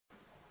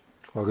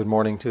Well, good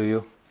morning to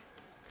you.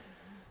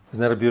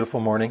 Isn't that a beautiful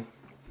morning?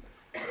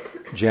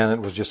 Janet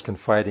was just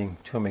confiding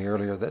to me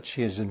earlier that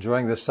she is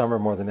enjoying this summer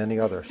more than any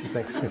other. She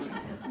thinks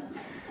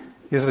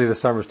usually the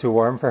summer's too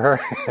warm for her.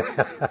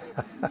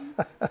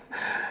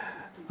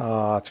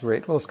 It's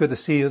great. Well, it's good to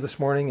see you this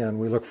morning, and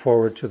we look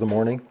forward to the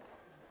morning.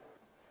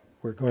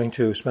 We're going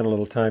to spend a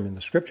little time in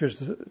the Scriptures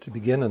to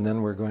begin, and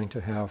then we're going to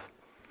have,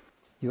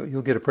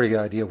 you'll get a pretty good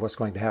idea of what's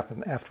going to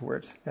happen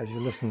afterwards as you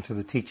listen to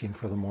the teaching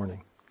for the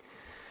morning.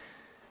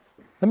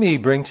 Let me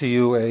bring to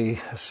you a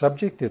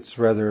subject. It's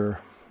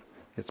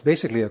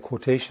basically a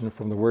quotation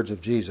from the words of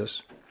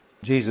Jesus.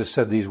 Jesus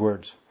said these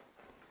words,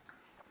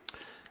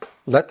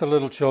 "Let the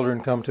little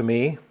children come to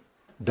me,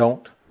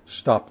 don't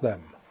stop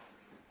them."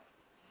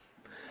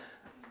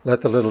 Let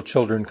the little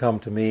children come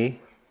to me,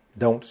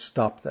 don't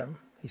stop them,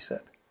 he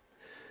said.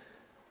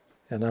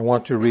 And I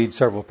want to read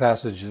several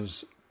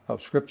passages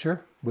of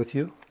Scripture with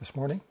you this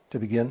morning to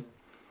begin,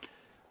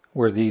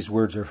 where these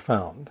words are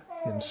found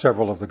in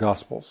several of the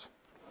Gospels.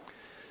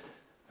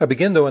 I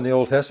begin, though, in the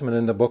Old Testament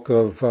in the book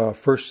of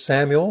 1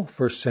 Samuel,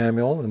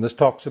 and this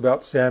talks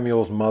about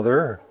Samuel's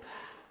mother.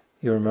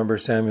 You remember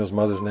Samuel's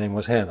mother's name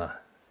was Hannah.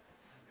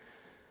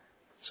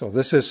 So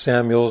this is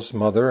Samuel's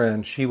mother,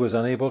 and she was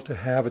unable to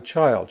have a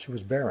child. She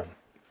was barren.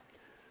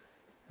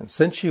 And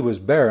since she was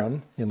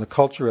barren, in the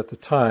culture at the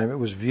time, it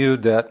was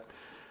viewed that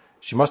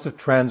she must have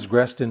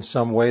transgressed in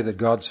some way, that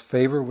God's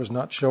favor was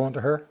not shown to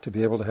her to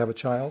be able to have a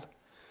child.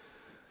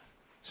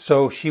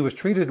 So she was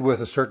treated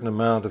with a certain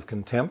amount of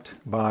contempt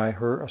by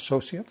her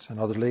associates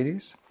and other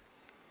ladies.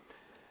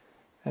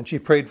 And she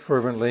prayed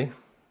fervently.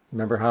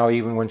 Remember how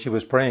even when she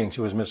was praying,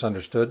 she was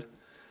misunderstood.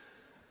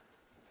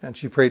 And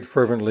she prayed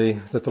fervently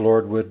that the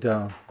Lord would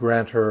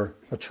grant her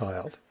a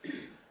child.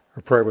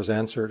 Her prayer was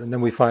answered. And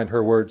then we find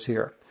her words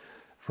here.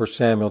 1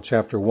 Samuel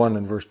chapter 1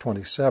 and verse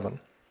 27.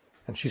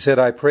 And she said,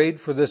 "I prayed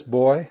for this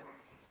boy,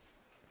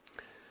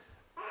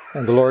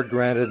 and the Lord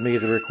granted me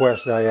the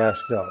request I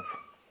asked of.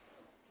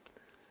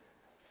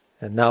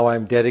 And now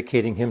I'm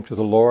dedicating him to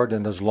the Lord,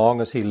 and as long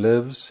as he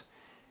lives,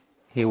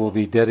 he will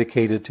be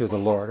dedicated to the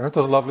Lord." Aren't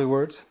those lovely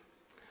words?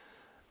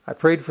 I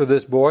prayed for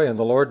this boy, and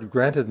the Lord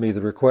granted me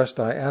the request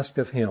I asked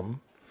of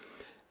him,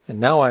 and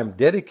now I'm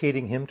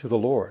dedicating him to the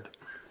Lord.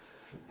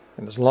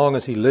 And as long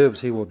as he lives,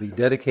 he will be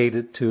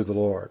dedicated to the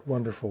Lord.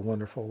 Wonderful,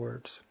 wonderful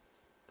words.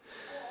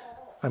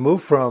 I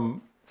moved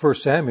from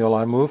 1 Samuel,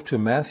 I moved to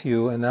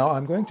Matthew, and now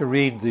I'm going to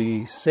read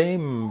the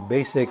same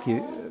basic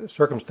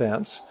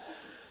circumstance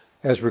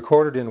as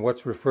recorded in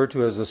what's referred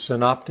to as the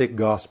Synoptic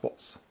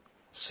Gospels.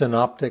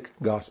 Synoptic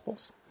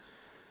Gospels.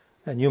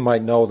 And you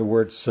might know the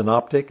word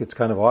synoptic. It's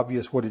kind of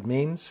obvious what it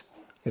means.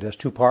 It has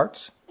two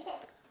parts.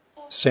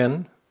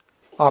 Syn,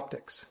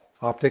 optics.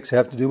 Optics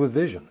have to do with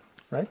vision,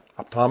 right?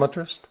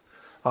 Optometrist,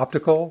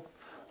 optical,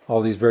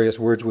 all these various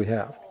words we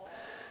have.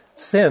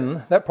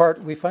 Syn, that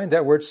part, we find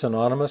that word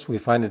synonymous. We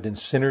find it in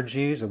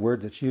synergies, a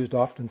word that's used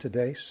often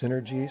today,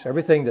 synergies.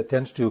 Everything that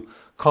tends to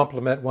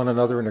complement one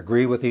another and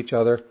agree with each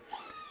other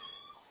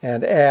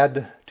and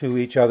add to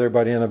each other,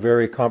 but in a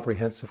very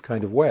comprehensive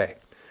kind of way.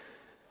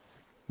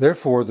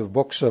 Therefore, the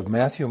books of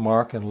Matthew,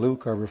 Mark, and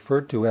Luke are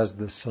referred to as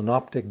the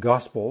Synoptic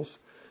Gospels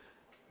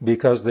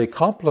because they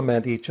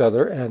complement each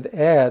other and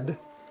add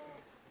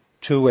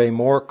to a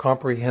more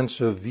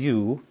comprehensive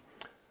view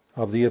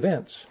of the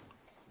events.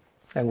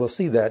 And we'll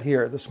see that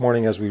here this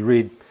morning as we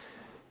read,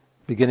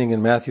 beginning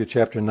in Matthew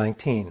chapter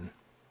 19.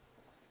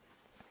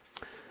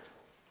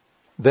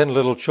 Then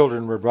little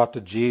children were brought to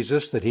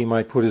Jesus that he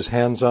might put his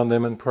hands on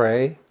them and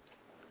pray.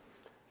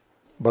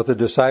 But the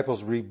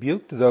disciples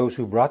rebuked those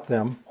who brought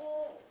them.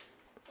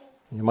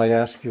 You might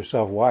ask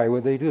yourself, why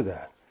would they do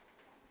that?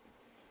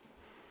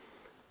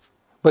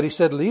 But he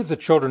said, "Leave the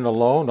children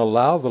alone,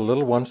 allow the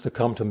little ones to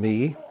come to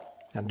me,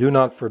 and do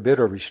not forbid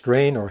or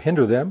restrain or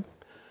hinder them,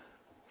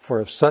 for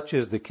of such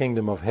is the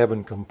kingdom of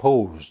heaven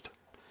composed."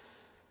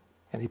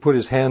 And he put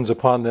his hands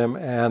upon them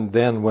and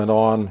then went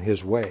on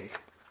his way.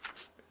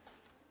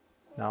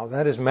 Now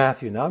that is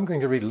Matthew. Now I'm going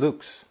to read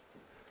Luke's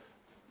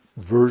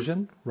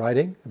version,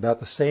 writing about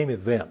the same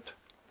event.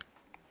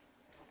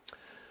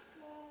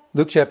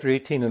 Luke chapter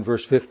 18 and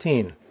verse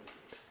 15.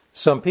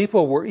 Some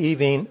people were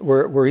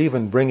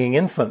even bringing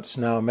infants.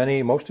 Now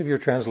most of your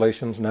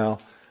translations now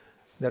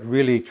that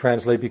really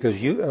translate,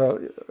 because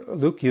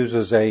Luke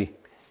uses a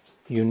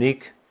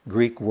unique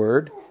Greek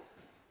word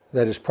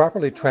that is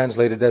properly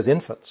translated as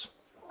infants.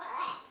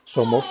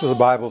 So most of the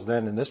Bibles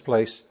then in this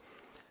place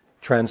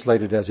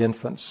translated as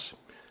infants.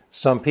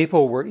 Some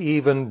people were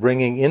even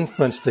bringing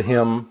infants to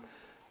him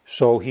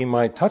so he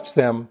might touch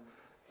them,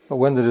 but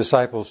when the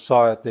disciples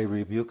saw it, they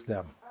rebuked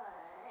them.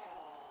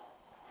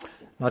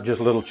 Not just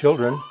little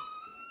children,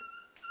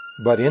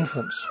 but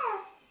infants.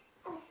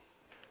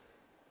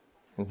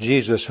 And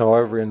Jesus,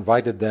 however,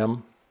 invited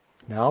them.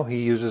 Now he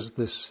uses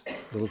this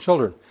little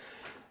children.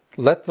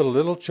 "Let the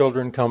little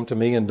children come to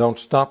me and don't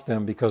stop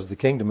them, because the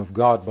kingdom of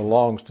God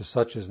belongs to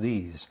such as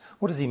these."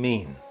 What does he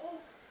mean?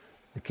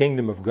 The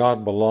kingdom of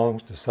God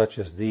belongs to such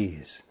as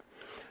these.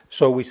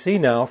 So we see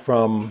now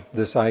from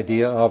this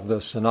idea of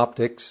the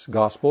Synoptics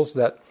Gospels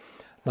that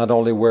Not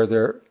only were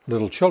there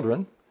little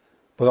children,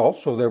 but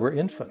also there were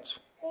infants.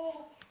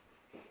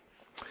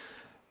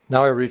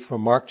 Now I read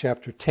from Mark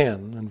chapter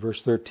 10 and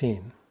verse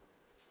 13.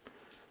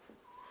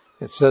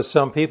 It says,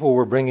 some people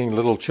were bringing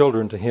little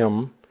children to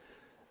him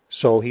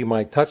so he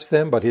might touch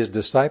them, but his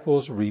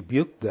disciples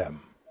rebuked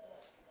them.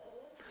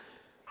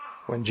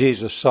 When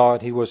Jesus saw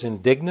it, he was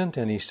indignant,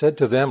 and he said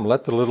to them,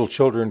 let the little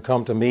children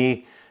come to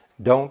me.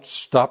 Don't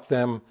stop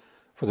them,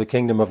 for the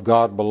kingdom of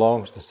God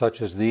belongs to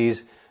such as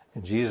these.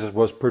 And Jesus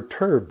was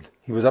perturbed.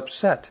 He was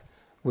upset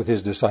with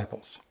his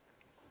disciples.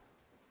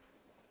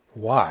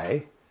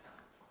 Why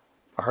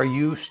are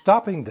you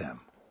stopping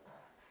them?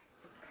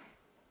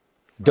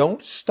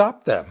 Don't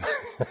stop them.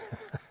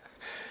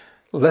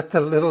 Let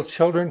the little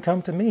children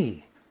come to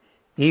me.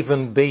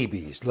 Even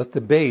babies. Let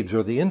the babes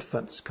or the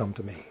infants come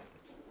to me.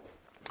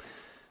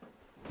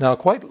 Now,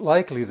 quite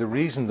likely the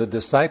reason the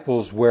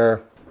disciples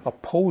were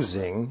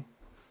opposing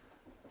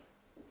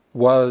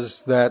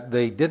was that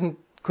they couldn't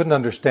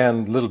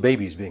understand little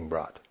babies being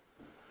brought.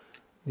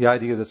 The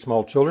idea that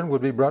small children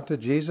would be brought to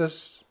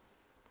Jesus,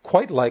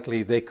 quite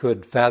likely they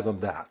could fathom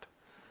that.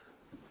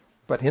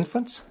 But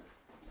infants?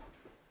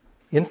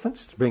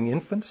 Infants? To bring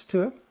infants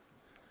to him?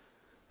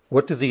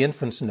 What do the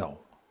infants know?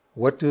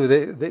 What do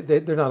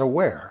they're not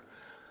aware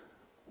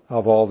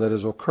of all that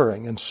is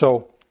occurring. And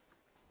so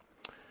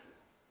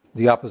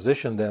the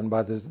opposition then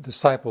by the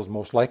disciples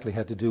most likely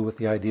had to do with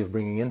the idea of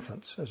bringing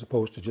infants as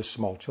opposed to just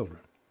small children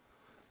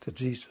to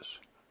Jesus.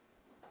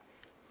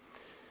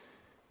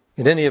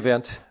 In any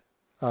event,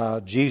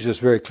 Jesus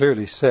very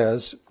clearly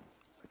says,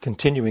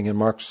 continuing in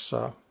Mark's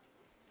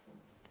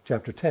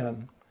chapter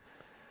 10,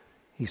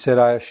 he said,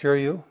 I assure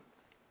you,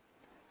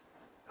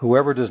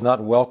 whoever does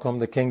not welcome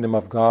the kingdom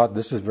of God,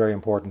 this is very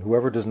important,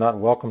 whoever does not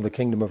welcome the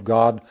kingdom of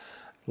God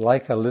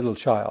like a little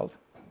child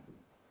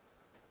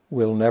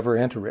will never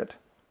enter it.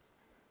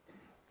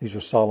 These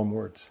are solemn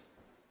words.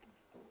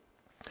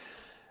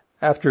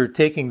 After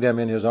taking them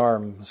in his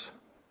arms,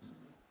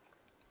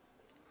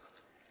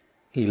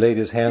 he laid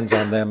his hands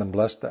on them and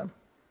blessed them.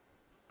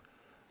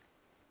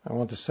 I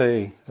want to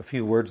say a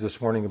few words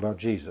this morning about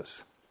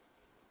Jesus.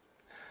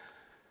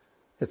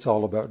 It's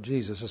all about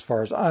Jesus as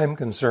far as I'm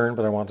concerned,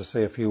 but I want to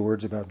say a few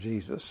words about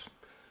Jesus.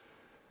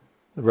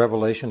 The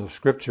revelation of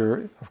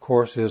Scripture, of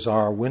course, is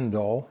our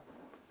window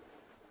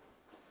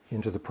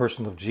into the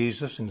person of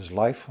Jesus and his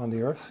life on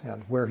the earth,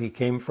 and where he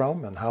came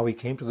from and how he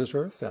came to this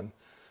earth and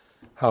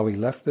how he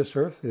left this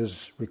earth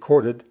is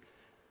recorded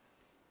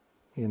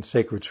in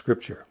sacred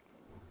Scripture.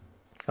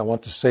 I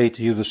want to say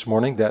to you this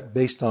morning that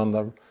based on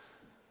the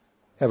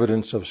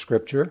evidence of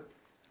Scripture,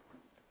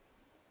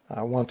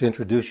 I want to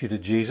introduce you to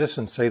Jesus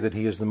and say that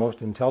he is the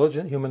most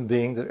intelligent human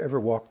being that ever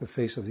walked the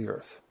face of the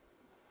earth.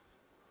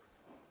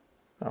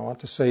 I want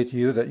to say to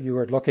you that you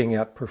are looking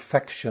at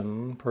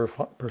perfection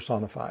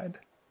personified.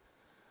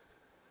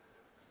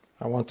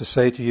 I want to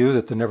say to you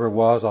that there never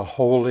was a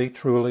holy,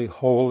 truly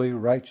holy,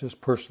 righteous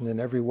person in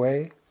every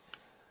way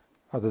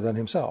other than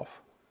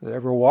himself that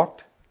ever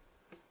walked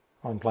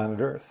on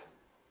planet Earth.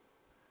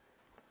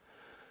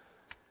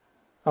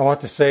 I want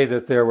to say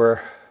that there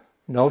were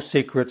no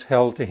secrets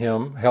held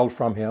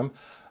from him,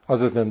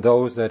 other than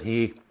those that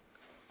he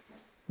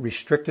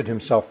restricted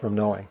himself from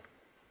knowing.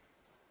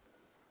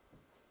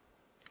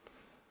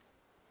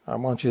 I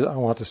want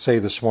to say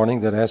this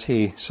morning that as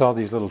he saw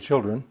these little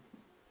children,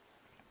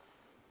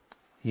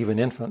 even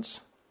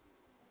infants,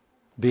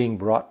 being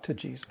brought to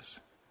Jesus,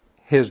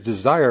 his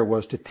desire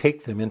was to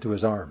take them into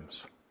his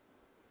arms,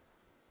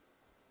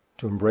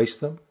 to embrace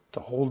them, to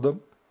hold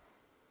them,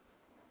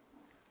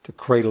 to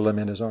cradle them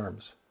in his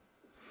arms,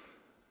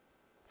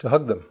 to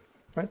hug them,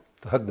 right?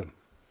 To hug them.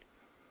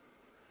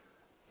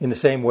 In the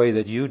same way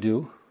that you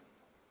do.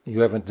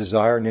 You have a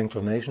desire and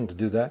inclination to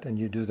do that, and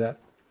you do that.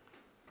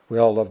 We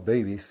all love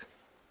babies.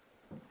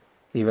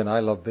 Even I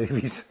love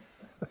babies.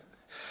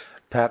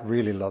 Pat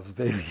really loves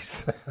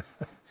babies.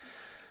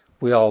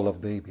 We all love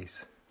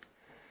babies.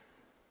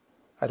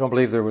 I don't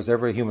believe there was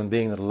ever a human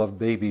being that loved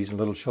babies and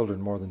little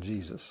children more than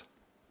Jesus.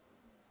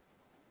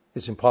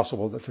 It's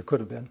impossible that there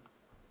could have been.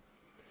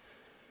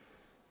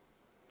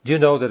 Do you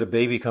know that a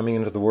baby coming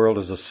into the world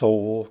is a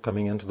soul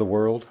coming into the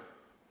world?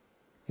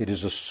 It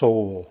is a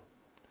soul.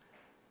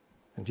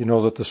 And you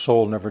know that the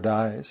soul never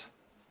dies.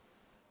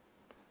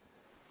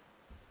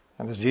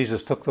 And as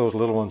Jesus took those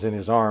little ones in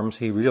his arms,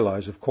 he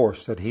realized, of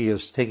course, that he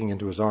is taking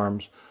into his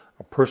arms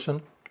a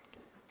person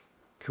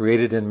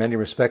created in many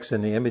respects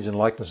in the image and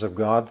likeness of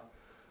God,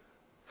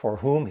 for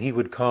whom he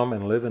would come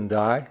and live and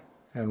die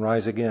and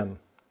rise again.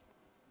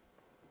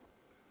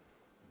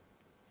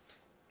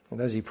 And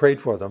as he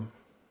prayed for them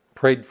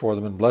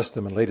and blessed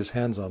them and laid his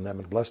hands on them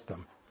and blessed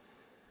them,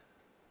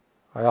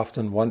 I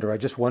often wonder, I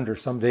just wonder,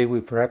 someday we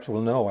perhaps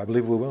will know, I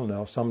believe we will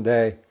know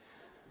someday,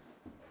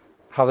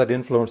 how that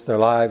influenced their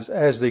lives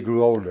as they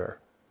grew older.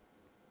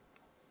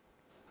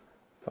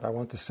 But I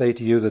want to say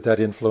to you that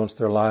influenced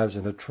their lives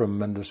in a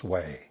tremendous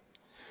way.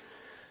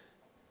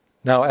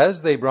 Now,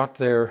 as they brought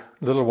their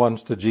little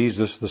ones to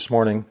Jesus this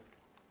morning,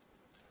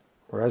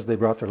 or as they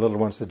brought their little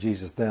ones to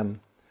Jesus then,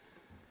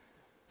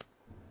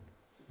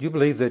 Do you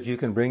believe that you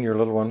can bring your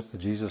little ones to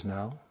Jesus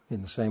now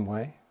in the same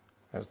way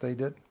as they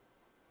did?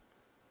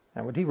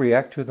 And would he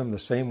react to them the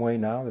same way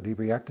now that he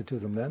reacted to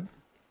them then?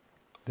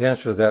 The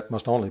answer to that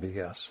must only be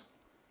yes.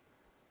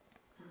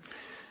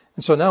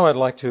 And so now I'd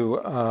like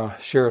to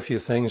share a few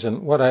things,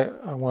 and what I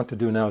want to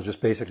do now is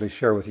just basically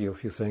share with you a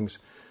few things,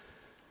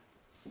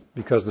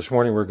 because this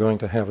morning we're going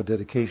to have a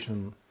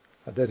dedication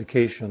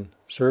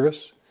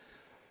service.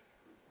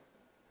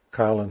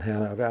 Kyle and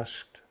Hannah have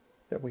asked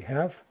that we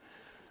have,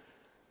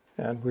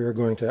 and we are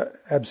going to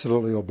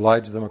absolutely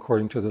oblige them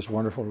according to this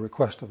wonderful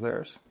request of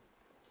theirs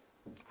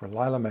for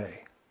Lila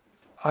May.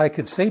 I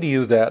could say to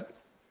you that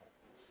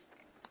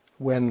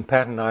when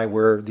Pat and I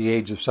were the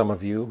age of some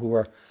of you who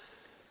are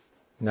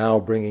now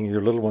bringing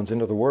your little ones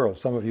into the world,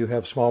 some of you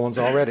have small ones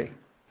already,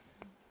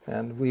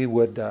 and we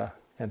would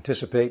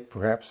anticipate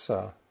perhaps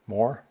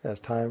more as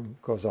time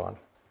goes on.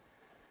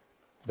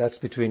 That's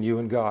between you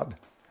and God.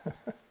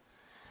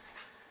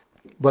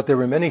 But there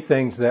were many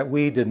things that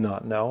we did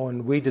not know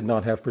and we did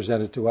not have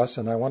presented to us,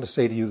 and I want to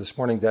say to you this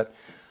morning that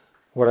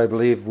what I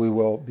believe we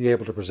will be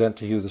able to present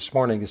to you this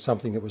morning is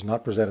something that was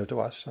not presented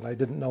to us, and I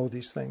didn't know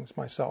these things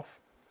myself.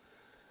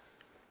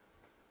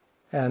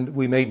 And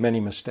we made many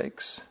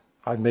mistakes.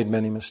 I've made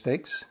many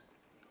mistakes,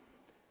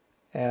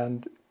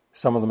 and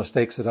some of the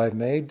mistakes that I've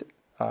made,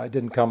 I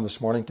didn't come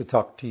this morning to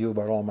talk to you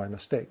about all my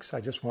mistakes.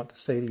 I just want to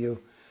say to you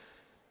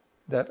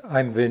that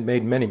I've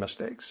made many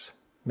mistakes,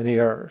 many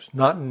errors,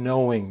 not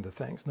knowing the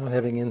things, not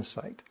having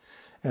insight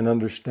and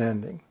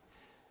understanding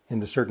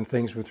into certain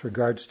things with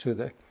regards to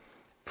the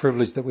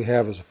privilege that we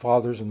have as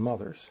fathers and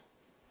mothers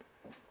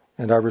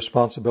and our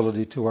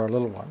responsibility to our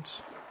little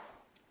ones.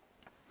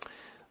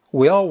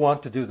 We all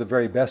want to do the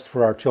very best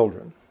for our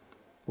children.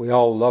 We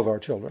all love our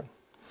children.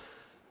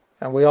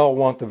 And we all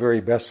want the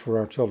very best for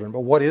our children.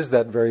 But what is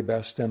that very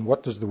best, and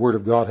what does the Word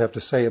of God have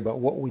to say about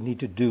what we need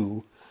to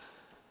do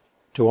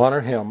to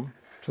honor Him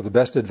to the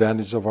best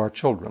advantage of our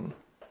children?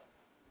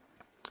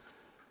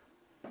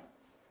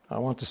 I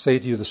want to say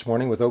to you this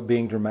morning, without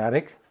being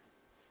dramatic,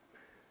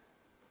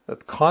 that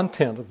the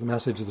content of the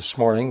message this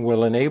morning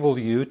will enable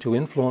you to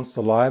influence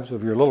the lives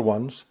of your little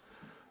ones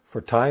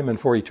for time and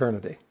for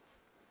eternity.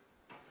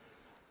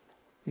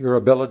 Your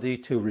ability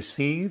to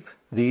receive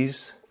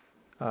these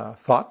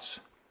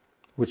thoughts,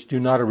 which do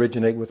not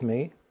originate with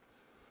me,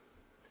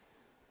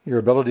 your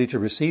ability to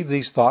receive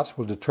these thoughts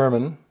will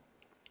determine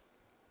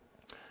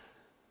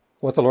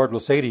what the Lord will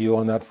say to you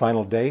on that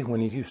final day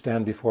when you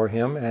stand before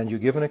Him and you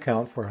give an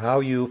account for how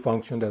you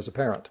functioned as a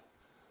parent,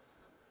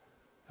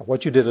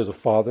 what you did as a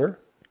father,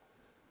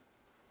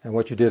 and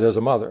what you did as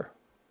a mother.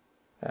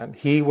 And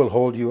He will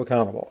hold you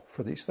accountable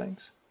for these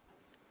things.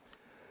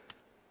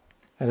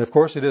 And of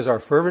course, it is our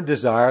fervent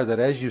desire that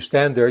as you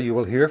stand there, you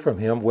will hear from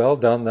Him, "Well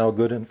done, thou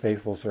good and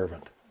faithful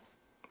servant."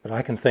 But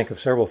I can think of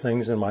several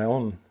things in my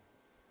own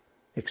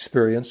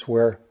experience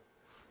where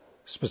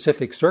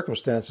specific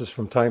circumstances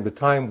from time to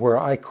time where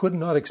I could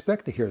not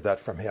expect to hear that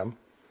from Him.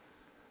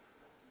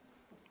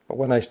 But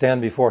when I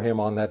stand before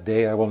Him on that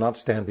day, I will not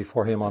stand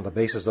before Him on the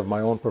basis of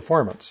my own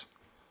performance.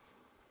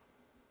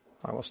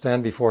 I will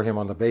stand before Him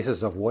on the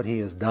basis of what He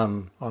has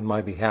done on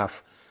my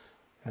behalf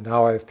and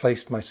how I have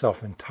placed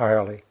myself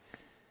entirely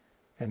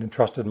and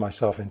entrusted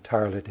myself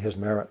entirely to His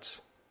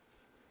merits.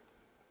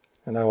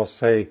 And I will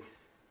say,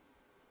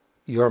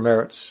 your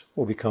merits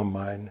will become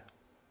mine.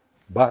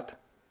 But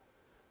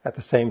at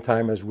the same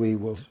time as we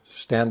will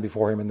stand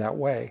before Him in that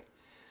way,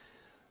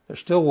 there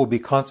still will be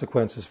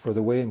consequences for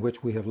the way in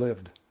which we have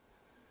lived.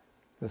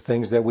 The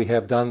things that we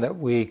have done that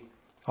we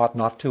ought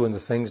not to, and the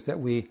things that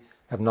we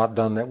have not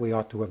done that we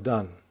ought to have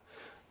done.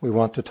 We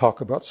want to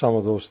talk about some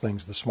of those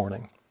things this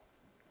morning.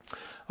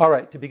 All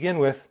right, to begin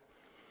with,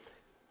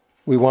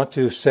 we want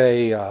to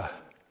say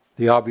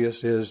the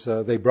obvious is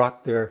they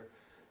brought their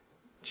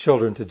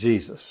children to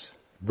Jesus.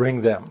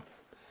 Bring them.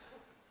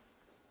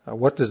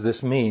 What does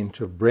this mean,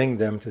 to bring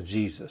them to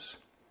Jesus?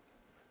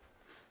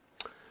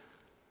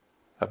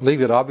 I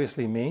believe it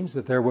obviously means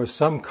that there was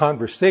some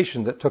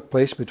conversation that took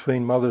place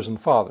between mothers and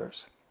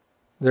fathers.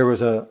 There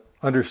was an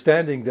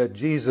understanding that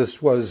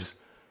Jesus was,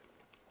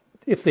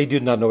 if they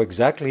did not know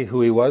exactly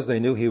who He was, they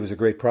knew He was a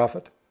great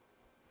prophet.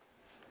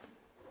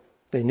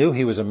 They knew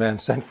He was a man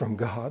sent from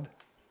God.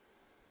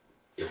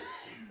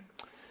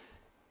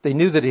 They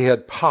knew that He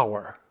had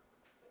power,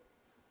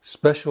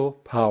 special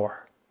power.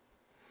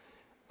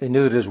 They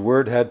knew that His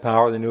word had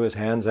power. They knew His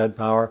hands had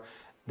power.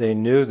 They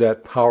knew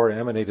that power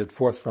emanated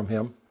forth from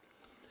Him.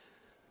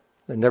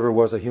 There never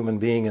was a human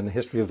being in the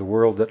history of the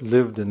world that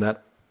lived in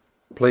that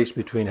place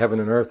between heaven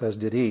and earth as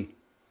did He,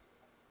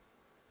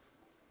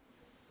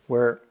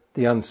 where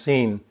the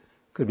unseen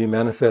could be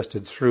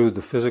manifested through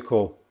the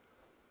physical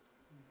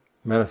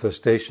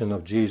manifestation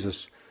of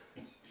Jesus,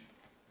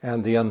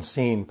 and the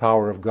unseen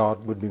power of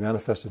God would be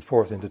manifested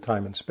forth into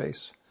time and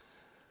space.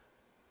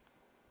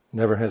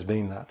 Never has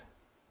been that,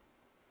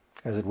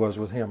 as it was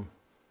with Him.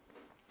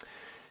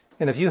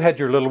 And if you had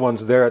your little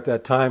ones there at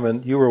that time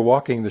and you were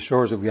walking the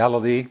shores of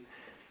Galilee,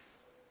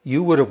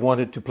 you would have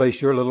wanted to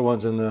place your little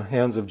ones in the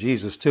hands of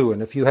Jesus too.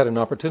 And if you had an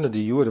opportunity,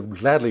 you would have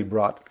gladly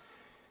brought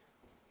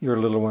your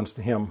little ones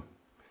to Him.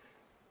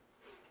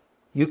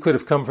 You could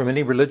have come from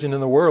any religion in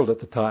the world at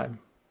the time.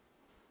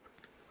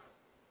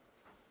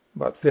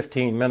 About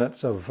 15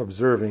 minutes of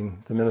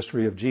observing the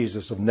ministry of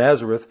Jesus of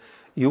Nazareth,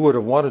 you would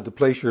have wanted to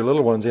place your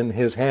little ones in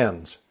His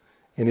hands,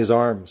 in His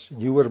arms.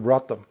 You would have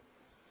brought them.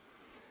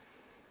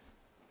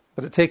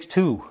 But it takes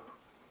two.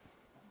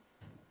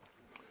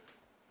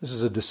 This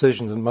is a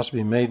decision that must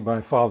be made by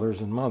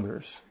fathers and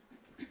mothers.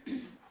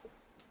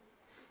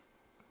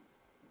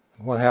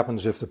 What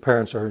happens if the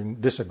parents are in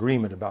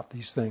disagreement about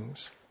these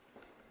things?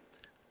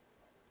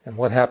 And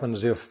what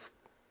happens if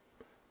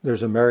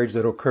there's a marriage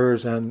that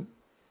occurs and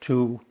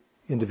two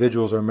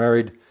individuals are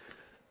married,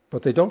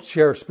 but they don't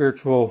share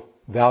spiritual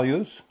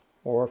values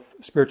or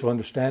spiritual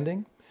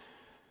understanding?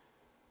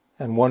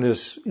 And one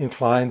is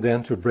inclined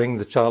then to bring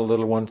the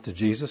little ones to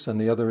Jesus, and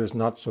the other is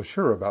not so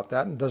sure about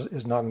that and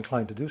is not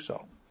inclined to do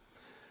so.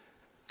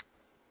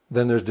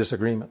 Then there's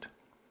disagreement.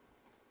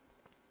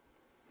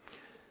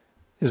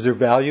 Is there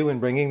value in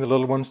bringing the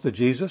little ones to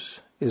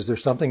Jesus? Is there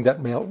something that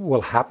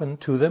will happen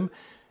to them?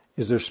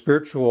 Is there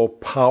spiritual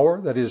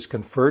power that is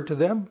conferred to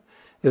them?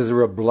 Is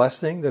there a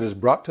blessing that is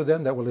brought to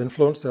them that will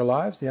influence their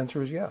lives? The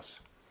answer is yes.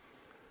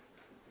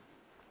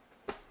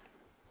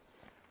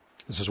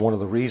 This is one of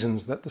the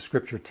reasons that the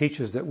Scripture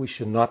teaches that we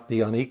should not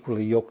be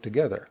unequally yoked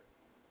together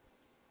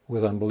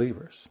with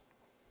unbelievers.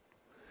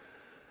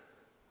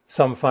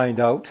 Some find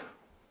out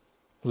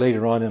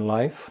later on in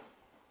life,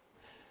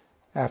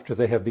 after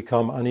they have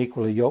become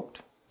unequally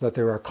yoked, that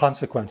there are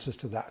consequences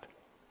to that.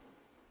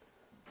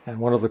 And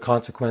one of the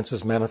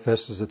consequences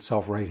manifests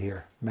itself right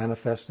here,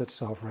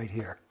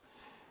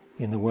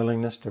 in the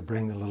willingness to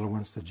bring the little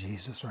ones to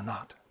Jesus or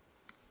not.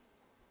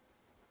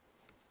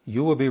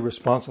 You will be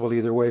responsible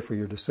either way for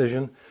your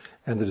decision,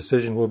 and the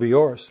decision will be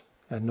yours,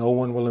 and no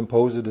one will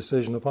impose a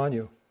decision upon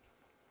you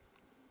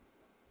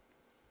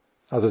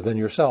other than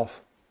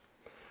yourself.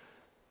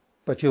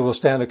 But you will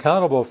stand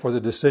accountable for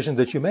the decision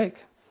that you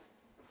make.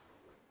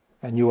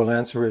 And you will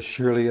answer as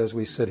surely as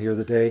we sit here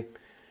today.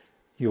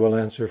 You will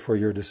answer for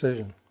your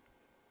decision.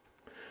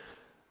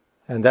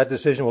 And that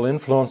decision will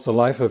influence the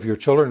life of your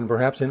children and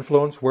perhaps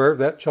influence where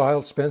that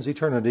child spends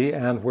eternity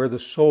and where the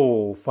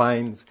soul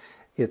finds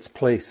its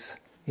place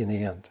in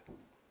the end.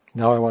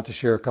 Now I want to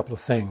share a couple of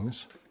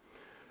things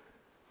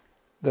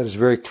that is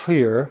very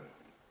clear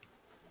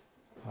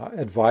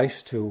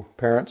advice to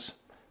parents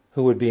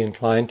who would be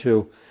inclined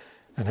to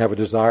and have a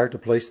desire to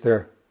place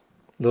their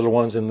little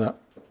ones in the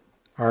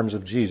arms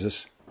of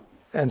Jesus.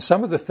 And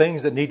some of the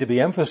things that need to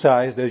be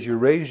emphasized as you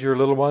raise your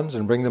little ones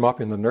and bring them up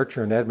in the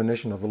nurture and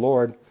admonition of the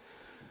Lord.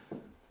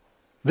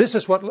 This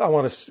is what I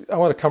want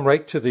to come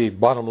right to the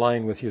bottom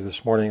line with you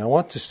this morning. I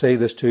want to say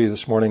this to you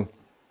this morning,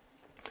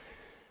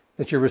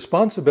 that your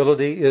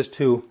responsibility is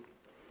to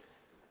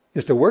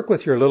work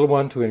with your little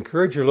one, to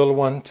encourage your little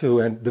one to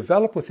and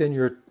develop within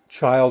your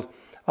child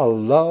a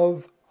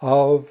love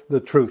of the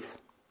truth.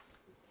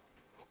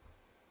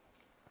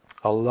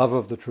 A love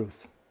of the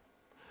truth.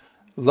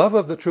 Love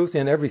of the truth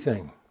in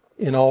everything,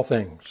 in all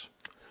things.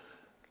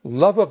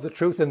 Love of the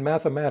truth in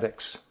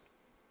mathematics.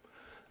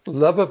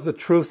 Love of the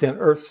truth in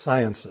earth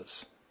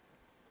sciences.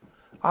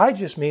 I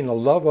just mean a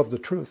love of the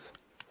truth.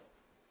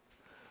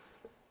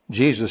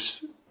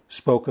 Jesus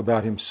spoke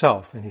about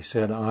himself and he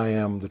said, I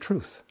am the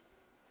truth.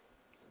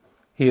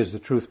 He is the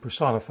truth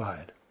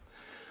personified.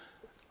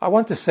 I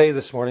want to say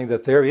this morning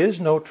that there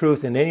is no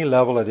truth in any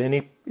level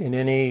in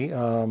any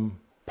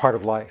part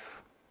of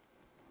life.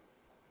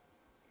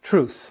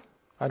 Truth.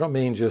 I don't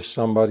mean just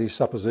somebody's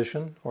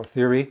supposition or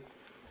theory,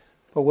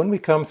 but when we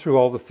come through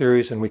all the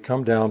theories and we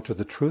come down to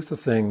the truth of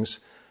things,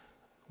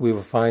 we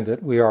will find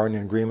that we are in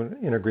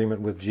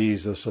agreement with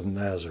Jesus of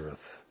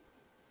Nazareth,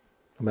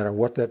 no matter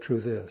what that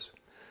truth is.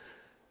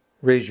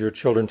 Raise your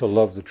children to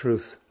love the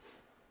truth.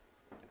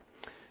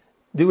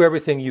 Do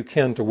everything you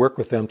can to work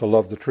with them to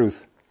love the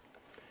truth.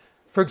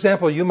 For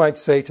example, you might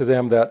say to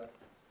them that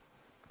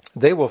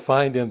they will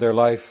find in their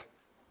life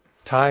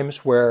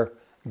times where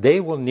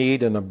they will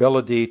need an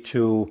ability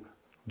to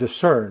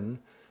discern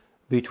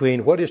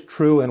between what is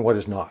true and what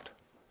is not.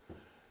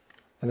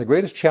 And the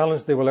greatest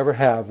challenge they will ever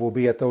have will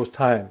be at those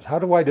times. How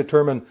do I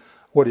determine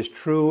what is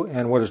true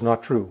and what is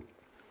not true?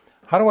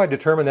 How do I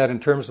determine that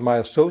in terms of my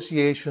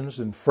associations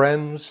and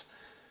friends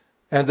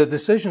and the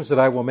decisions that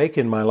I will make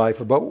in my life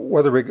about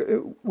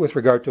with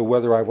regard to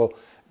whether I will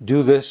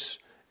do this,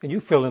 and you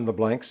fill in the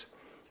blanks,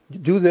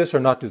 do this or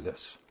not do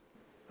this.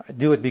 I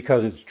do it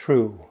because it's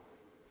true.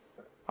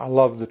 I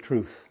love the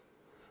truth.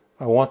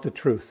 I want the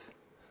truth.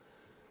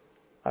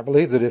 I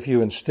believe that if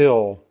you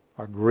instill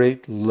a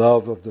great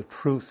love of the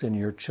truth in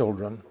your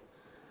children,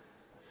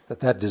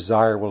 that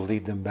desire will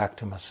lead them back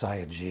to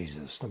Messiah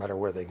Jesus, no matter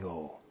where they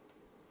go.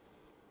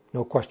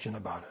 No question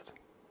about it.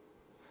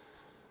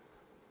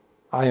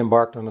 I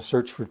embarked on a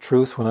search for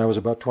truth when I was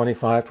about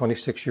 25,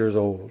 26 years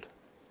old.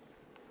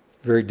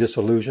 Very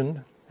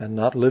disillusioned and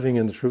not living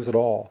in the truth at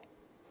all.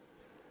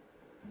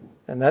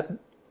 And that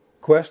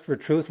quest for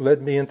truth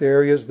led me into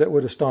areas that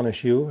would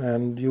astonish you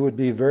and you would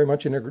be very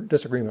much in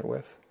disagreement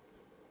with.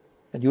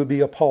 And you would be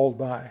appalled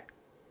by.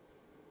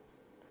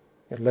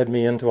 It led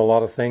me into a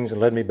lot of things and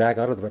led me back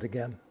out of it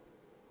again.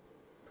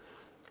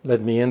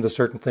 Led me into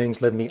certain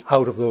things, led me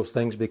out of those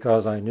things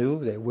because I knew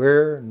they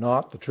were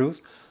not the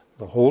truth,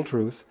 the whole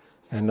truth,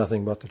 and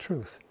nothing but the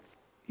truth.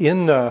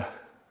 In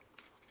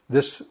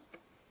this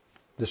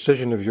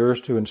decision of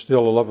yours to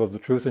instill a love of the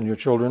truth in your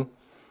children,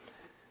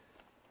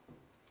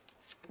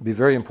 it'd be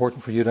very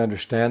important for you to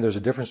understand there's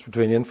a difference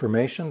between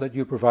information that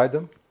you provide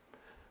them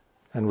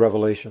and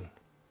revelation.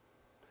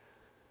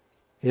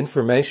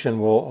 Information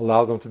will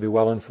allow them to be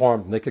well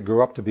informed, and they could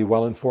grow up to be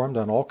well informed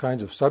on all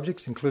kinds of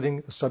subjects, including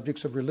the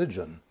subjects of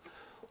religion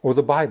or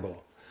the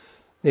Bible.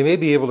 They may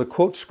be able to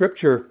quote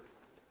Scripture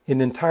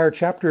in entire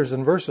chapters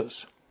and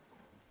verses,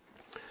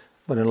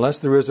 but unless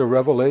there is a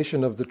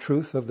revelation of the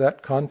truth of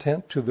that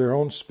content to their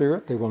own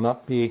spirit, they will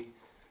not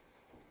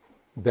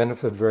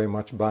benefit very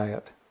much by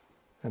it.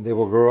 And they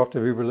will grow up to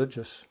be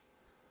religious,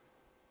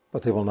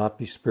 but they will not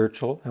be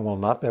spiritual and will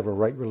not have a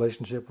right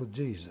relationship with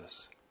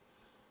Jesus.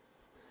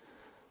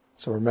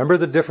 So remember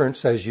the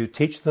difference as you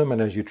teach them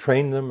and as you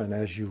train them and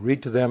as you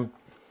read to them.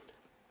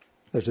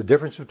 There's a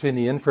difference between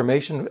the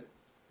information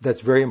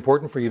that's very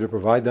important for you to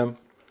provide them,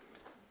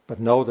 but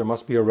no, there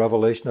must be a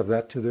revelation of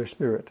that to their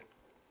spirit.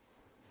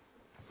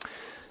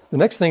 The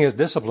next thing is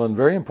discipline.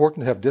 Very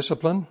important to have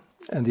discipline.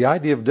 And the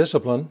idea of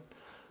discipline,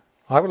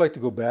 I would like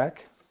to go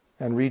back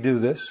and redo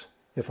this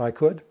if I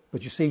could.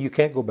 But you see, you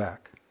can't go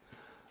back.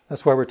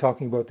 That's why we're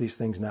talking about these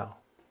things now.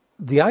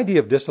 The idea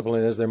of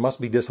discipline is there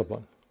must be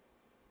discipline.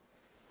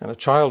 And a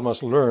child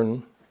must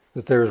learn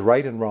that there is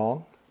right and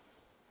wrong,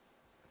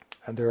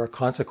 and there are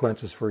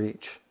consequences for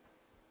each.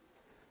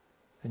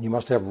 And you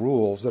must have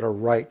rules that are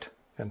right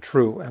and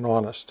true and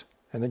honest,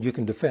 and that you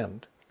can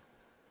defend.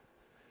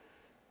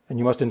 And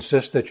you must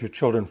insist that your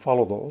children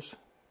follow those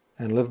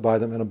and live by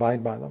them and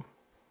abide by them.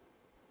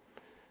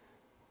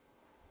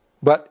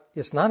 But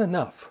it's not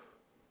enough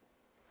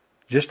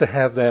just to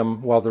have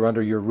them, while they're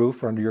under your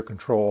roof or under your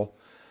control,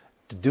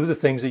 to do the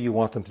things that you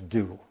want them to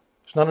do.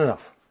 It's not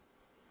enough.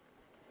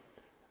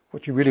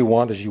 What you really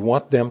want is you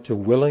want them to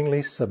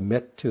willingly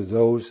submit to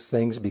those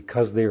things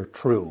because they are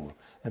true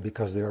and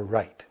because they are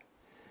right.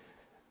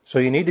 So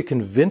you need to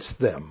convince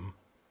them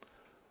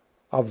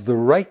of the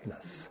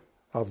rightness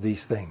of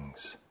these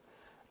things.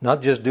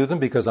 Not just do them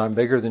because I'm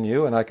bigger than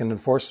you and I can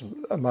enforce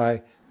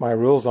my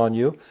rules on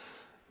you,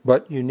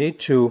 but you need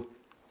to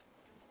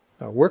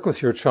work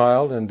with your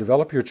child and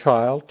develop your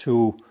child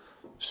to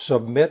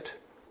submit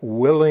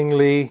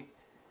willingly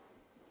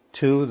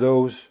to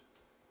those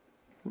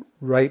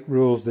right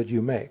rules that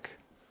you make.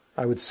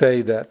 I would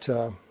say that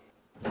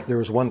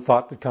there is one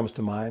thought that comes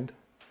to mind,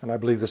 and I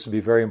believe this would be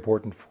very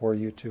important for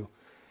you to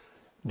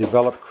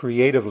develop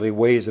creatively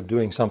ways of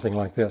doing something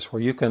like this,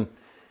 where you can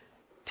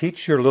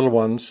teach your little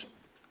ones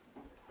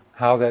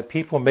how that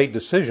people made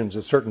decisions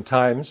at certain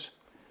times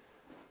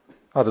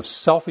out of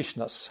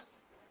selfishness.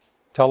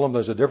 Tell them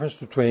there's a difference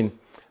between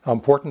how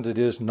important it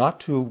is not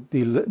to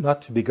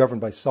be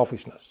governed by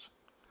selfishness,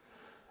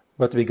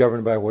 but to be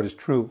governed by what is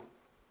true.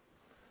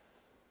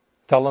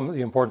 Tell them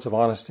the importance of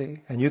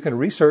honesty. And you can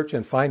research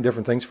and find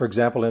different things. For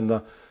example,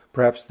 in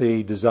perhaps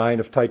the design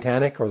of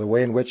Titanic, or the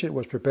way in which it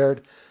was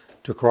prepared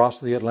to cross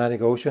the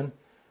Atlantic Ocean,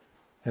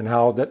 and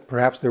how that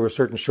perhaps there were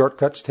certain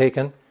shortcuts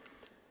taken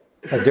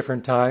at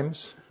different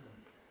times.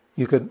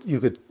 You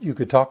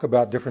could talk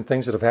about different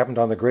things that have happened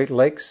on the Great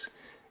Lakes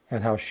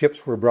and how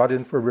ships were brought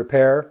in for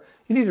repair.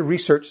 You need to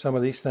research some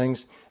of these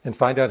things and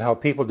find out how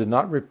people did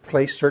not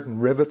replace certain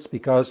rivets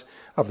because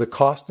of the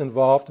cost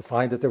involved, to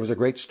find that there was a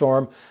great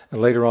storm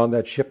and later on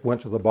that ship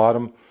went to the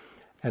bottom.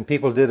 And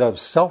people did, out of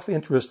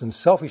self-interest and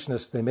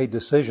selfishness, they made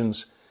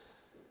decisions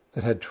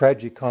that had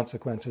tragic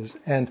consequences.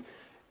 And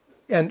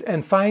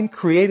find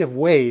creative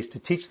ways to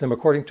teach them,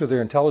 according to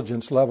their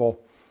intelligence level,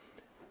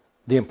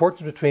 the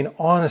importance between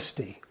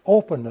honesty,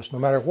 openness, no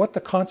matter what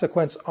the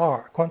consequences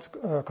are.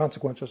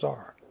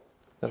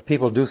 That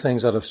people do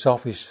things out of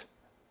selfish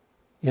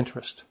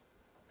interest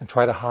and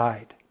try to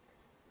hide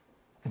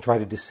and try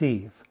to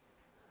deceive.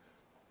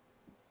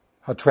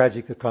 How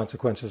tragic the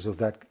consequences of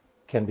that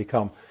can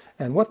become.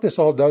 And what this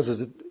all does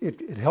is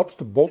it helps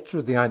to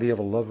bolster the idea of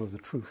a love of the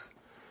truth,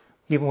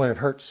 even when it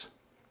hurts.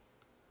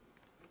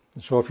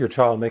 And so if your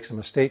child makes a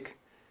mistake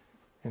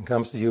and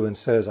comes to you and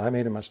says, I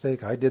made a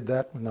mistake, I did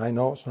that, and I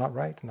know it's not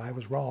right, and I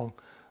was wrong,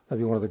 that'll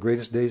be one of the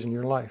greatest days in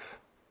your life.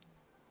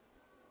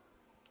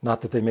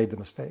 Not that they made the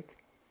mistake,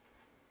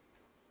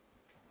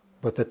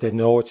 but that they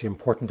know it's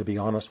important to be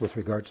honest with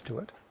regards to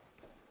it.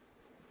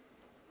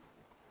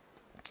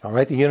 All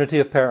right, the unity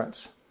of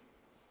parents.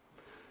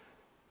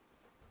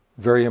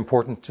 Very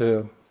important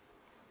to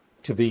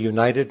be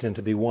united and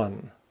to be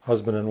one.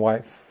 Husband and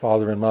wife,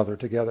 father and mother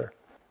together.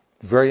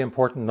 Very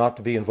important not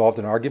to be involved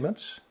in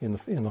arguments in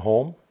the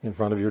home, in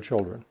front of your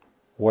children.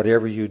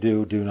 Whatever you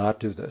do, do not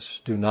do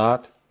this. Do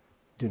not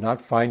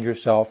find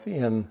yourself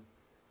in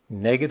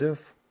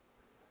negative,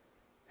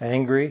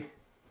 angry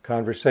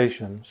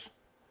conversations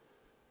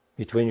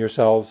between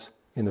yourselves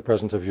in the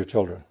presence of your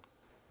children.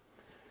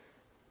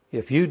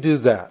 If you do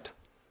that,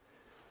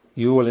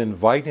 you will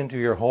invite into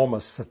your home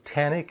a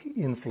satanic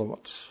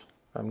influence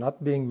I'm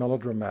not being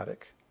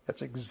melodramatic.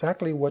 That's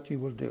exactly what you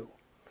will do.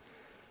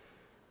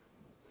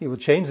 You will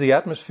change the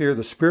atmosphere,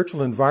 the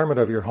spiritual environment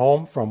of your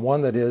home from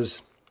one that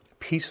is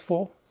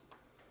peaceful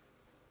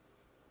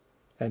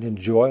and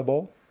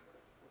enjoyable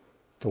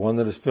to one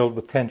that is filled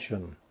with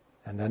tension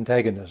and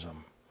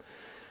antagonism.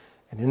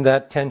 And in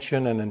that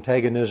tension and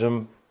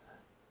antagonism,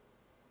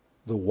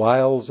 the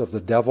wiles of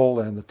the devil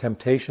and the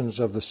temptations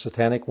of the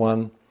satanic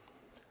one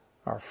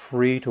are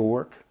free to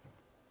work.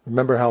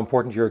 Remember how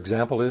important your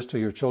example is to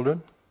your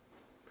children?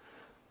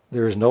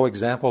 There is no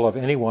example of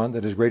anyone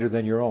that is greater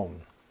than your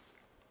own.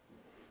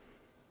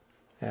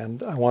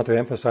 And I want to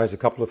emphasize a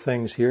couple of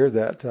things here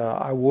that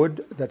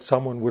that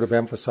someone would have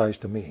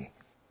emphasized to me.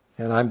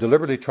 And I'm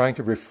deliberately trying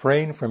to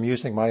refrain from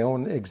using my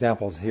own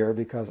examples here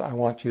because I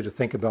want you to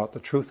think about the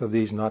truth of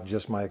these, not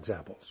just my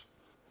examples.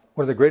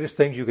 One of the greatest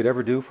things you could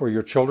ever do for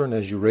your children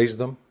as you raise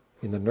them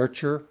in the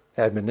nurture,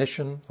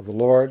 admonition of the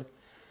Lord,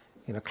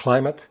 in a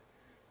climate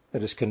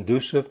that is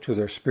conducive to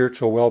their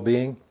spiritual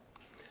well-being,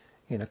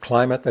 in a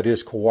climate that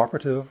is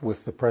cooperative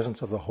with the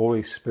presence of the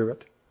Holy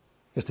Spirit,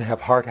 is to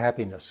have heart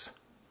happiness.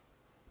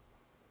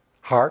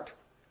 Heart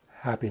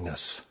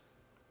happiness.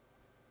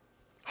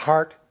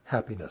 Heart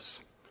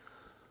happiness.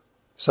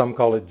 Some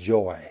call it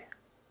joy.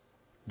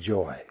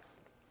 Joy.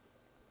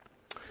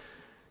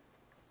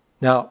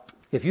 Now,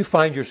 if you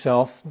find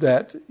yourself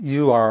that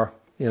you are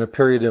in a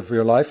period of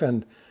your life,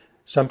 and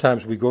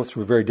sometimes we go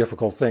through very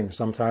difficult things,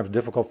 sometimes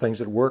difficult things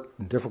at work,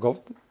 and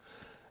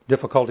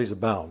difficulties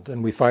abound,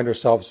 and we find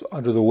ourselves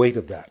under the weight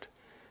of that.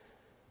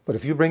 But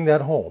if you bring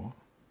that home,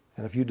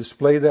 and if you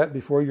display that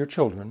before your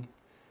children,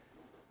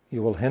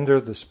 you will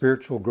hinder the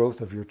spiritual growth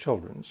of your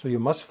children. So you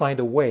must find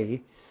a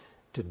way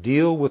to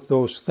deal with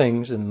those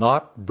things and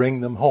not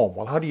bring them home.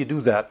 Well, how do you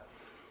do that?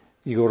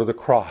 You go to the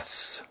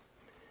cross.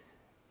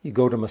 You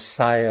go to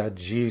Messiah,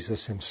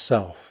 Jesus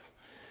himself.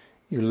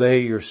 You lay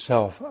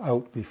yourself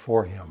out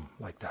before him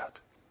like that.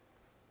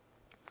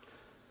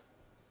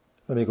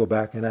 Let me go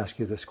back and ask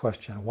you this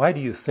question. Why do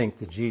you think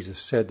that Jesus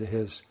said to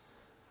his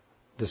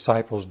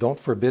disciples, don't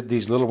forbid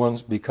these little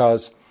ones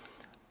because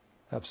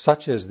of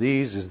such as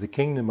these is the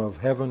kingdom of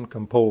heaven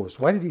composed?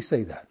 Why did he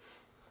say that?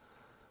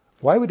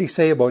 Why would he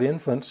say about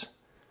infants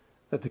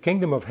that the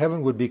kingdom of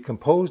heaven would be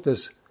composed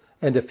as,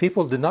 and if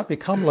people did not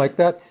become like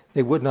that,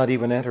 they would not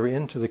even enter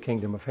into the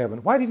kingdom of heaven?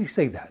 Why did he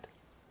say that?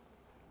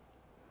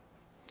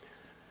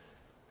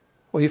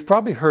 Well, you've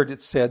probably heard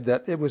it said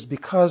that it was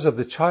because of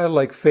the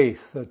childlike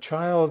faith. The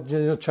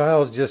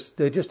childs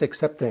just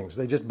accept things.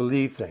 They just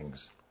believe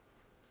things.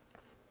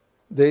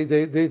 They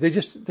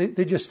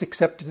just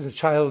accept it in a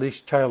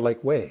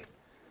childlike way.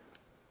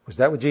 Was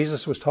that what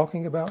Jesus was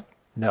talking about?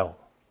 No.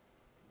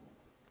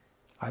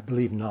 I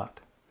believe not.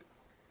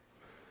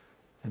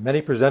 And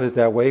many present it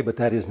that way, but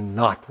that is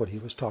not what he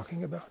was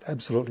talking about.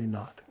 Absolutely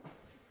not.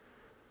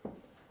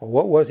 Well,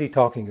 what was he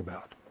talking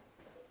about?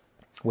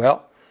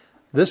 Well,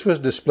 this was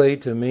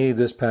displayed to me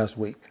this past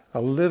week.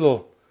 A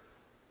little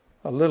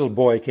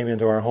boy came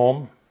into our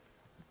home,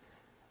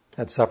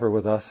 had supper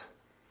with us.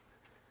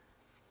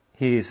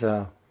 He's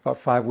about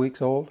 5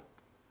 weeks old.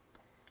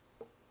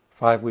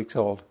 5 weeks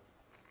old.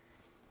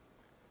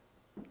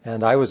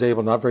 And I was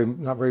able, not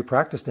very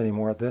practiced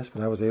anymore at this,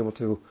 but I was able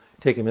to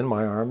take him in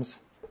my arms.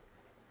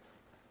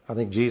 I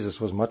think Jesus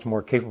was much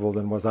more capable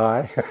than was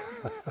I.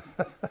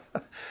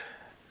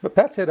 But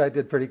Pat said I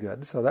did pretty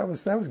good, so that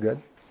was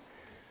good.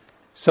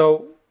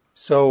 So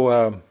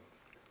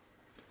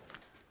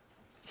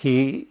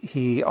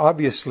he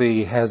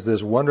obviously has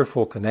this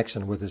wonderful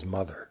connection with his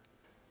mother.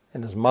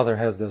 And his mother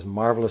has this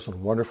marvelous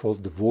and wonderful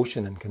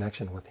devotion and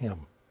connection with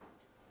him.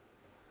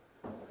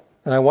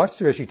 And I watched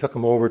her as she took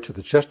him over to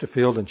the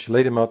Chesterfield and she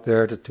laid him out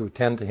there to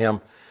attend to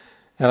him.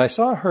 And I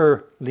saw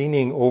her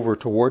leaning over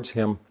towards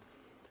him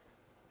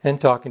and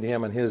talking to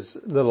him, and his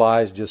little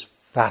eyes just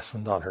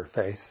fastened on her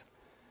face.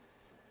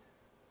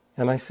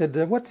 And I said,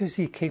 what is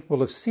he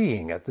capable of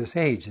seeing at this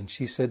age? And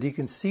she said, he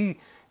can see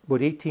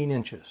about 18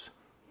 inches.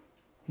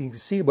 He can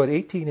see about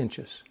 18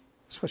 inches.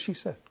 That's what she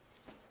said.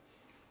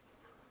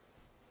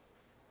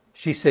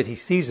 She said he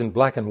sees in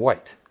black and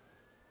white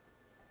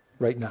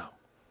right now.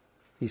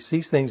 He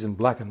sees things in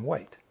black and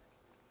white.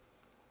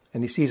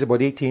 And he sees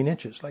about 18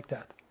 inches like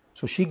that.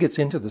 So she gets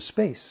into the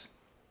space.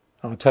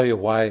 I'll tell you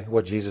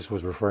what Jesus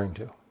was referring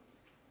to.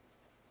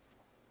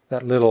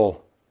 That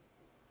little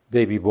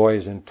baby boy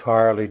is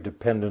entirely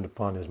dependent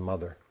upon his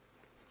mother.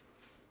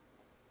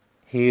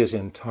 He is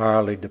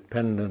entirely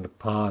dependent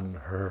upon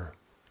her.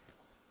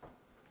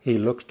 He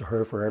looks to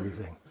her for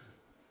everything.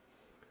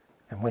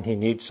 And when he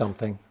needs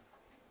something,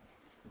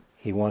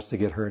 he wants to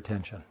get her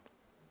attention.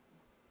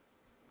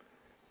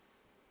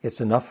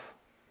 It's enough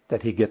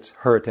that he gets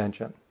her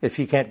attention. If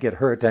he can't get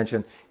her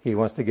attention, he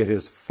wants to get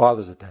his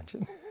father's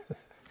attention.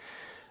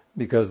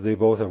 Because they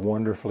both have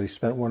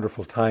spent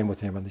wonderful time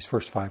with him in these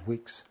first 5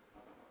 weeks.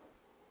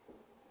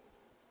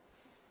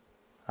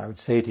 I would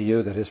say to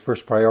you that his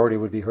first priority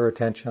would be her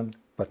attention,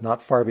 but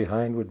not far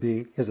behind would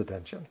be his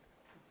attention.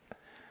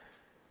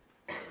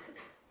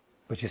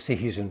 But you see,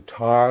 he's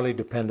entirely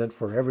dependent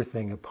for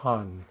everything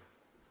upon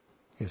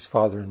his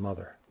father and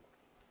mother.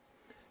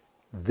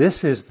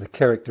 This is the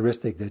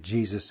characteristic that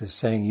Jesus is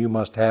saying you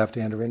must have to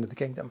enter into the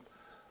kingdom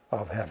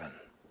of heaven.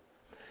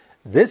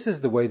 This is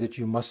the way that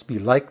you must be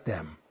like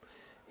them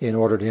in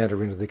order to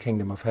enter into the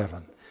kingdom of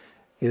heaven,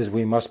 is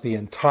we must be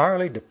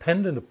entirely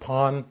dependent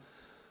upon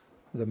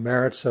the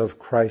merits of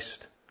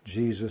Christ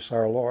Jesus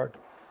our Lord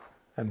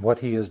and what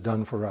he has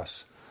done for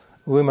us.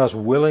 We must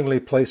willingly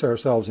place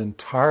ourselves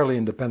entirely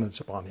in dependence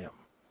upon him.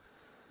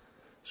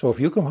 So if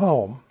you come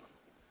home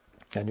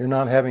and you're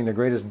not having the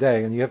greatest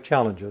day and you have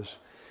challenges,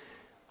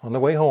 on the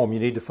way home you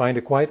need to find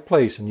a quiet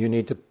place and you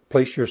need to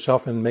place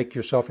yourself and make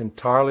yourself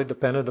entirely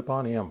dependent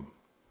upon him.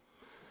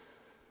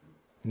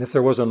 And if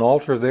there was an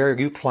altar there,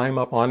 you climb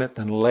up on it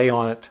and lay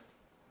on it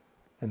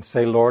and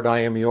say, Lord, I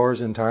am yours,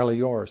 entirely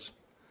yours.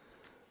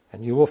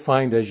 And you will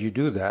find as you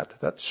do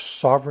that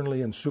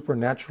sovereignly and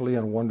supernaturally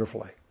and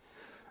wonderfully,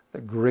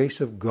 the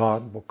grace of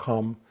God will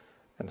come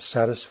and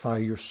satisfy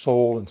your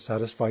soul and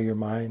satisfy your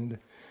mind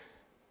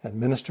and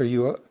minister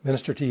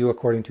to you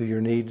according to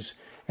your needs.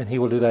 And he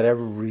will do that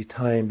every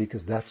time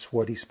because that's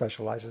what he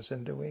specializes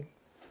in doing.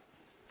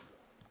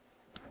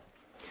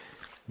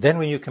 Then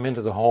when you come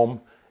into the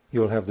home, you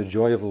will have the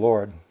joy of the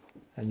Lord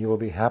and you will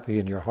be happy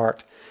in your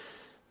heart.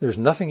 There's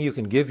nothing you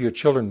can give your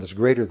children that's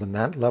greater than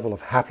that level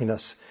of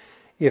happiness.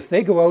 If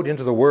they go out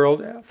into the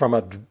world from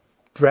a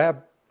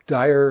drab,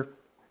 dire,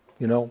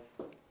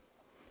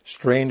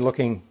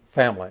 strained-looking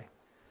family,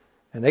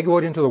 and they go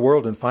out into the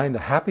world and find a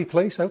happy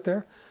place out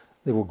there,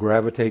 they will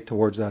gravitate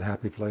towards that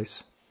happy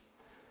place.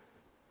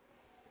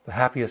 The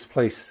happiest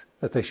place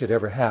that they should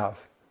ever have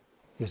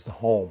is the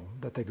home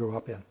that they grew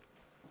up in.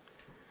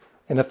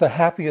 And if the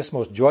happiest,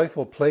 most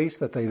joyful place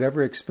that they've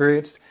ever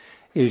experienced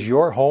is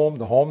your home,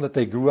 the home that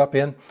they grew up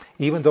in,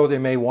 even though they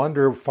may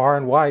wander far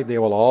and wide, they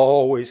will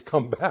always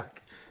come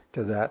back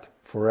to that.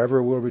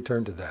 Forever will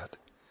return to that.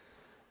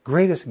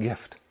 Greatest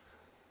gift.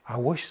 I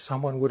wish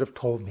someone would have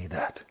told me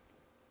that.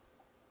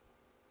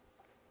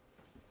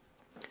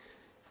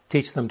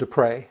 Teach them to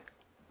pray.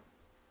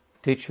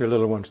 Teach your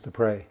little ones to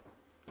pray.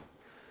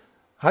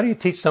 How do you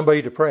teach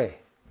somebody to pray?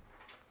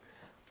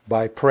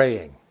 By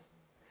praying.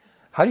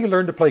 How do you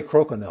learn to play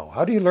crokinole?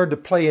 How do you learn to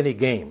play any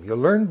game? You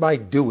learn by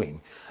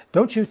doing.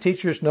 Don't you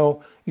teachers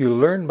know you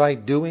learn by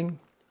doing?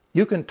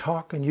 You can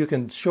talk and you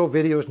can show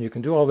videos and you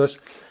can do all this.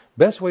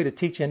 Best way to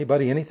teach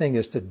anybody anything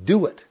is to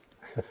do it.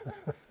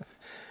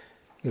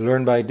 You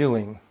learn by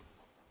doing.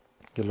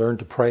 You learn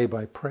to pray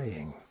by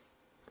praying.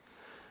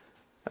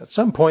 At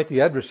some point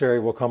the adversary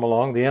will come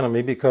along, the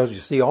enemy, because you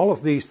see all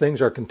of these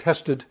things are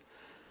contested.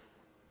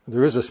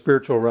 There is a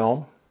spiritual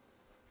realm,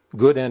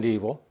 good and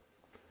evil.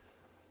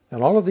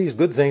 And all of these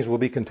good things will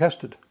be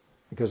contested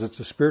because it's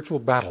a spiritual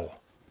battle.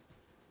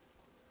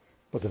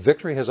 But the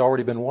victory has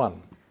already been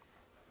won.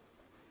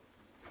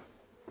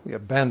 We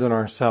abandon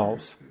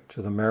ourselves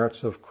to the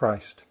merits of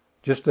Christ,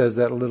 just as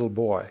that little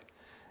boy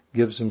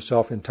gives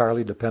himself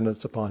entirely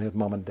dependence upon his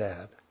mom and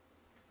dad.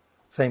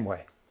 Same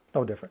way,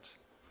 no difference.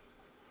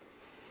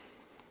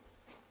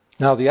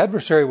 Now the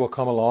adversary will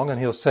come along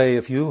and he'll say,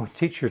 if you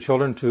teach your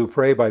children to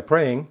pray by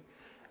praying,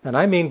 and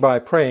I mean by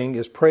praying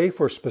is pray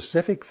for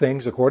specific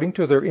things according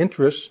to their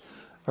interests,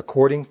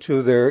 according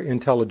to their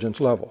intelligence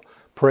level.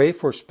 Pray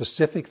for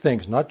specific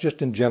things, not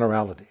just in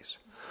generalities.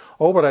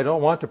 Oh, but I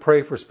don't want to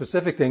pray for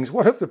specific things.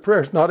 What if the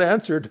prayer's not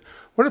answered?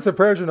 What if the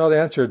prayers are not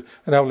answered?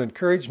 And I will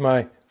encourage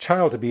my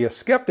child to be a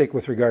skeptic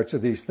with regards to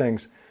these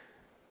things.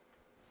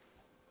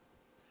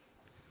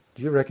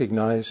 Do you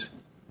recognize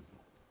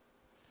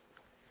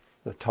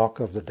the talk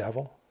of the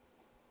devil?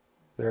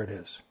 There it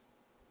is.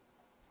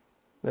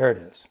 There it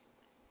is.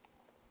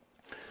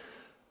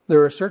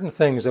 There are certain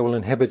things that will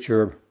inhibit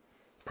your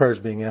prayers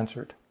being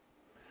answered.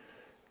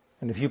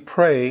 And if you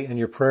pray and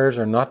your prayers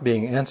are not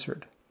being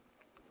answered,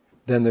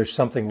 then there's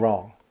something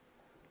wrong.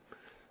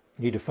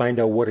 You need to find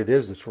out what it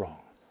is that's wrong.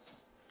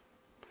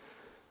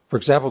 For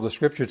example, the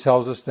Scripture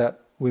tells us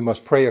that we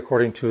must pray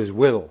according to His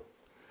will.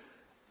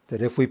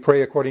 That if we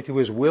pray according to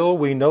His will,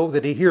 we know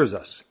that He hears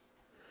us.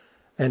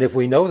 And if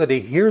we know that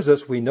He hears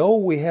us, we know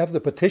we have the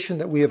petition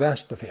that we have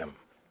asked of Him.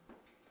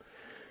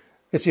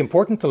 It's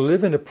important to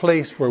live in a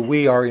place where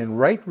we are in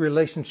right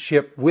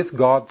relationship with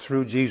God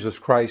through Jesus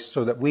Christ,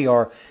 so that we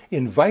are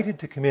invited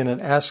to come in and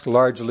ask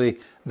largely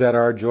that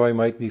our joy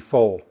might be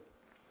full.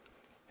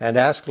 And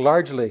ask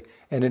largely,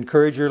 and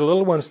encourage your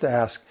little ones to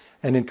ask,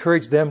 and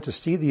encourage them to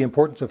see the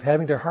importance of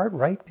having their heart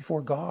right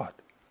before God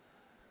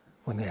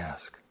when they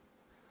ask.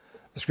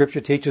 The Scripture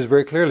teaches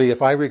very clearly,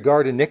 if I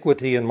regard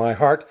iniquity in my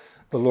heart,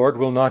 the Lord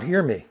will not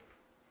hear me.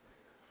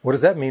 What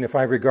does that mean, if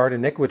I regard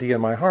iniquity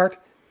in my heart?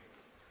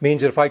 It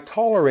means that if I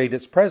tolerate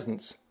its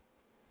presence.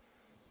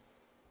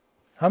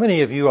 How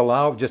many of you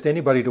allow just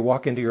anybody to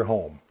walk into your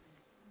home?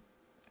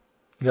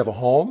 You have a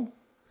home?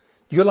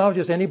 Do you allow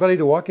just anybody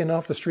to walk in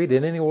off the street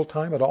at any old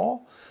time at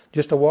all?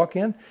 Just to walk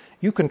in?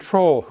 You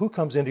control who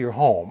comes into your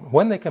home,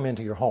 when they come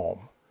into your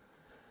home.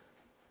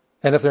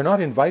 And if they're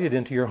not invited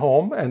into your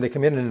home and they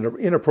come in at an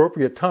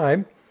inappropriate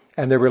time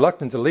and they're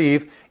reluctant to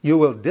leave, you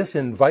will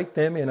disinvite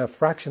them in a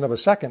fraction of a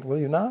second, will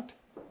you not?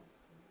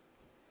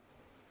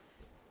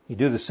 You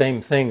do the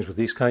same things with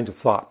these kinds of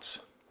thoughts.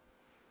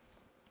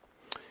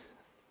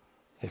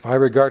 If I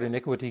regard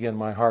iniquity in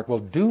my heart, well,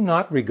 do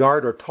not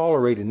regard or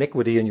tolerate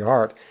iniquity in your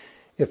heart.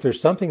 If there's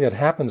something that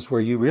happens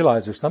where you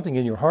realize there's something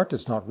in your heart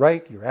that's not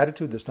right, your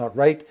attitude that's not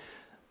right,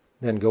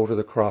 then go to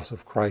the cross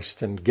of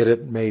Christ and get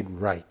it made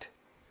right.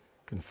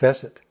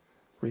 Confess it.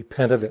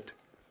 Repent of it.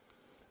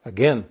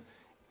 Again,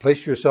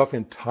 place yourself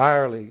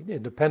entirely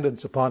in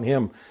dependence upon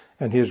Him,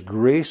 and His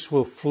grace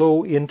will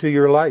flow into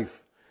your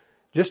life,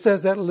 just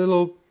as that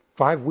little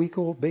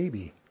 5-week-old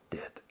baby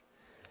did.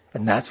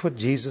 And that's what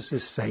Jesus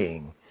is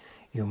saying.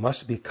 You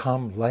must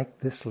become like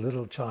this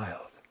little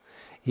child.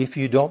 If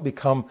you don't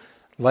become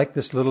like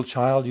this little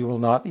child, you will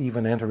not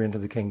even enter into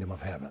the kingdom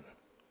of heaven.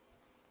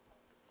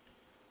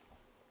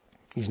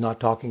 He's not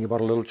talking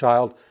about a little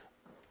child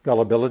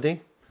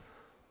gullibility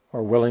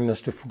or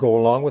willingness to go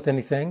along with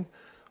anything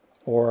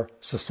or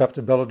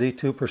susceptibility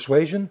to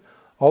persuasion.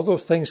 All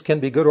those things can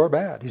be good or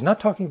bad. He's not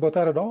talking about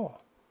that at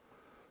all.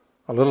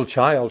 A little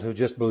child who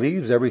just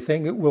believes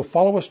everything will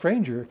follow a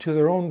stranger to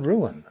their own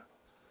ruin.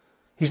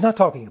 He's not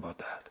talking about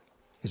that.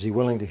 Is he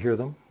willing to hear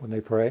them when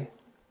they pray?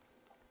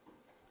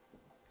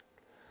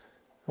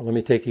 Well, let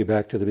me take you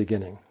back to the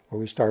beginning, where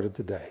we started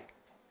today,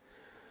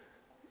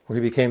 where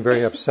he became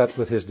very upset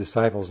with his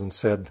disciples and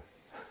said,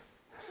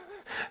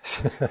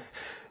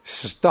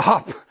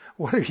 "Stop!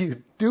 What are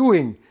you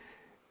doing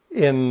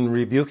in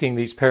rebuking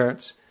these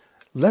parents?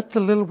 Let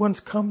the little ones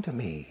come to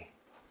me.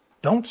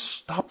 Don't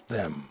stop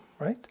them,"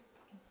 right?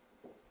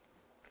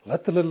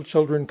 Let the little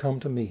children come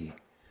to me.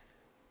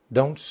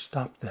 Don't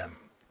stop them.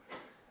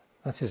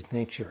 That's his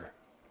nature.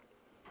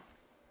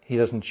 He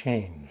doesn't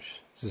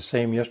change. He's the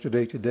same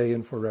yesterday, today,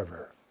 and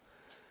forever.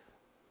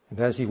 And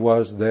as he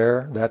was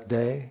there that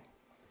day,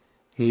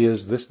 he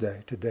is this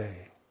day,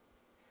 today.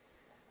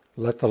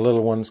 Let the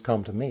little ones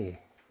come to me,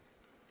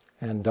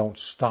 and don't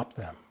stop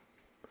them.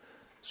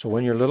 So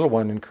when your little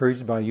one,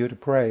 encouraged by you to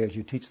pray, as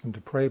you teach them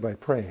to pray by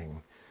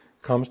praying,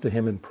 comes to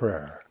him in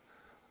prayer,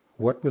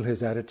 what will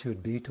his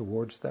attitude be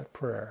towards that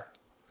prayer?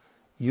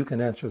 You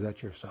can answer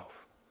that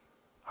yourself.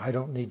 I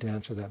don't need to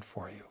answer that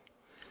for you.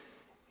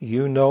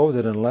 You know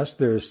that unless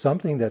there is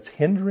something that's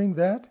hindering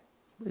that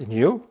in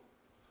you,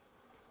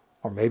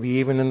 or maybe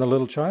even in the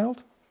little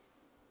child,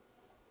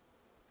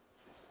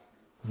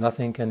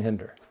 nothing can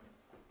hinder.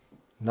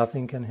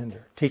 Nothing can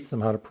hinder. Teach them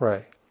how to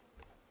pray.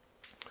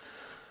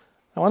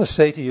 I want to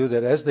say to you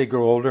that as they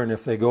grow older, and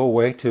if they go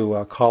away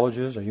to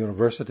colleges or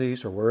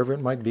universities or wherever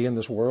it might be in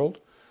this world,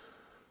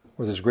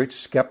 where there's great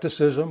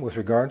skepticism with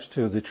regards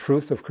to the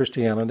truth of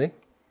Christianity,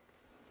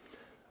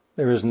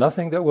 there is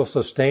nothing that will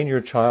sustain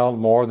your child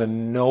more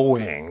than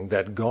knowing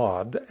that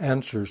God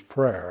answers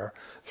prayer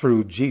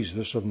through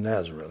Jesus of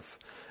Nazareth.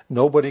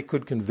 Nobody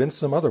could convince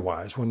them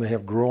otherwise when they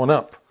have grown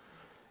up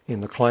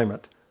in the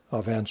climate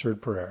of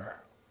answered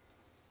prayer.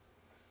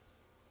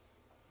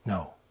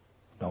 No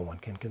one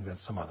can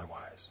convince them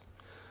otherwise.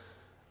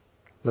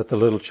 Let the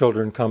little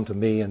children come to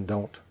me and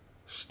don't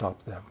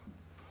stop them.